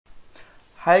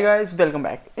Hi guys, welcome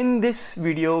back. In this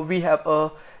video we have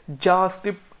a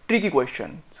JavaScript tricky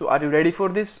question. So are you ready for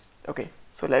this? Okay,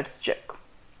 so let's check.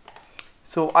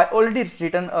 So I already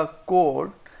written a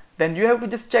code, then you have to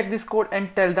just check this code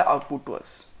and tell the output to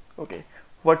us. Okay,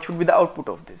 what should be the output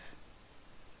of this?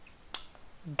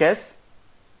 Guess.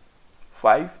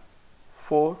 5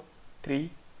 4 3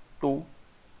 2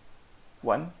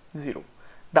 1 0.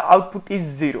 The output is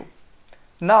 0.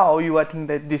 Now you are thinking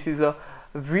that this is a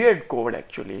weird code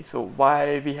actually, so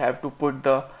why we have to put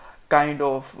the kind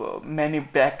of many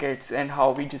brackets and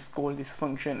how we just call this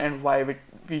function and why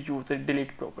we use the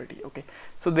delete property. Okay,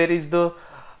 so there is the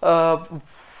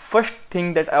first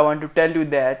thing that I want to tell you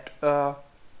that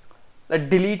the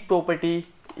delete property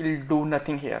will do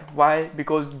nothing here. Why?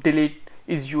 Because delete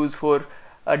is used for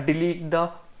delete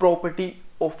the property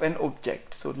of an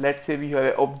object. So let's say we have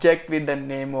an object with the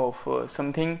name of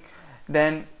something,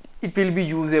 then it will be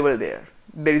usable there.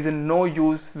 There is a no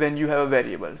use when you have a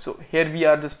variable. So here we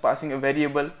are just passing a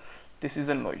variable. This is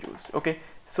a no use. Okay,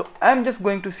 so I'm just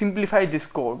going to simplify this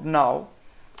code now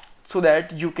so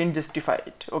that you can justify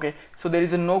it. Okay, so there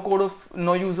is a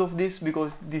no use of this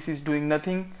because this is doing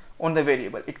nothing on the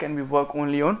variable. It can be work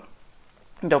only on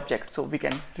the object, so we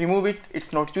can remove it.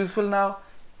 It's not useful now.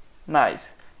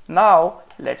 Nice. Now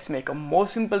let's make a more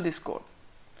simple this code.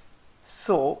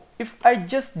 So if I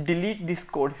just delete this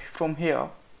code from here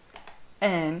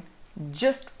and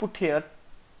just put here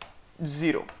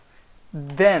 0,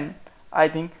 then I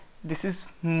think this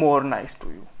is more nice to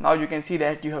you. Now you can see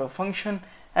that you have a function,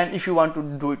 and if you want to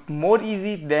do it more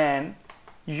easy, then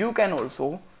you can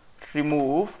also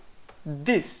remove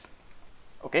this.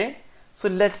 Okay, so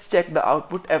let's check the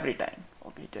output every time.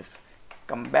 Okay, just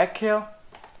come back here.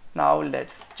 Now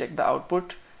let's check the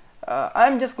output.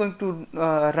 I'm just going to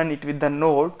run it with the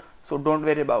node, so don't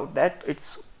worry about that.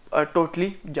 It's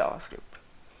totally JavaScript.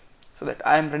 So that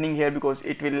I am running here because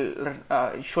it will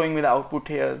showing me the output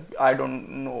here. I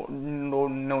don't know,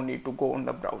 no need to go on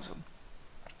the browser.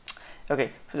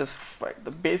 Okay, so just write the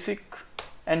basic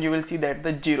and you will see that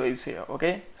the 0 is here.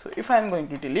 Okay, so if I am going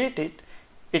to delete it,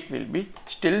 it will be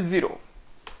still 0.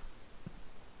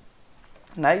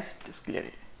 Nice, just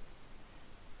clear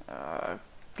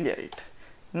it.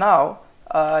 Now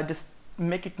just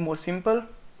make it more simple.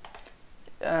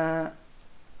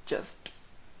 Just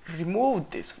remove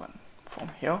this one from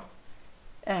here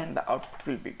and the output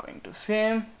will be going to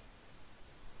same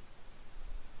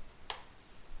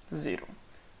 0.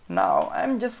 Now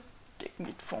I'm just taking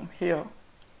it from here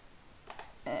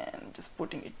and just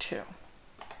putting it here.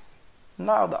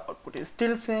 Now the output is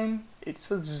still same, it's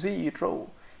a 0.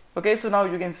 Okay, so now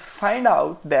you can find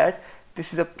out that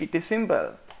this is a pretty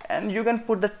simple, and you can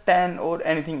put the 10 or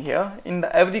anything here. In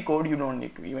the every code you don't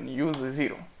need to even use a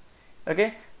 0.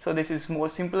 Okay, so this is more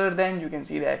simpler, than you can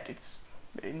see that it's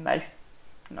very nice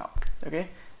now. Okay,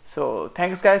 so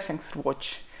thanks guys, thanks for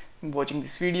watching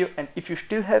this video, and if you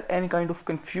still have any kind of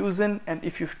confusion and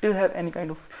if you still have any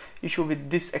kind of issue with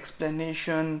this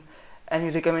explanation, any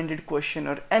recommended question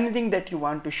or anything that you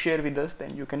want to share with us,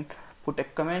 then you can put a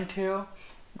comment here.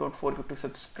 Don't forget to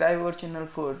subscribe our channel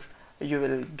for you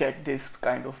will get this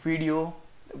kind of video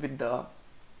with the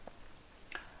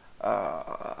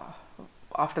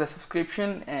after the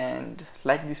subscription, and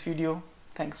like this video.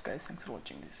 Thanks guys, thanks for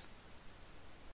watching this.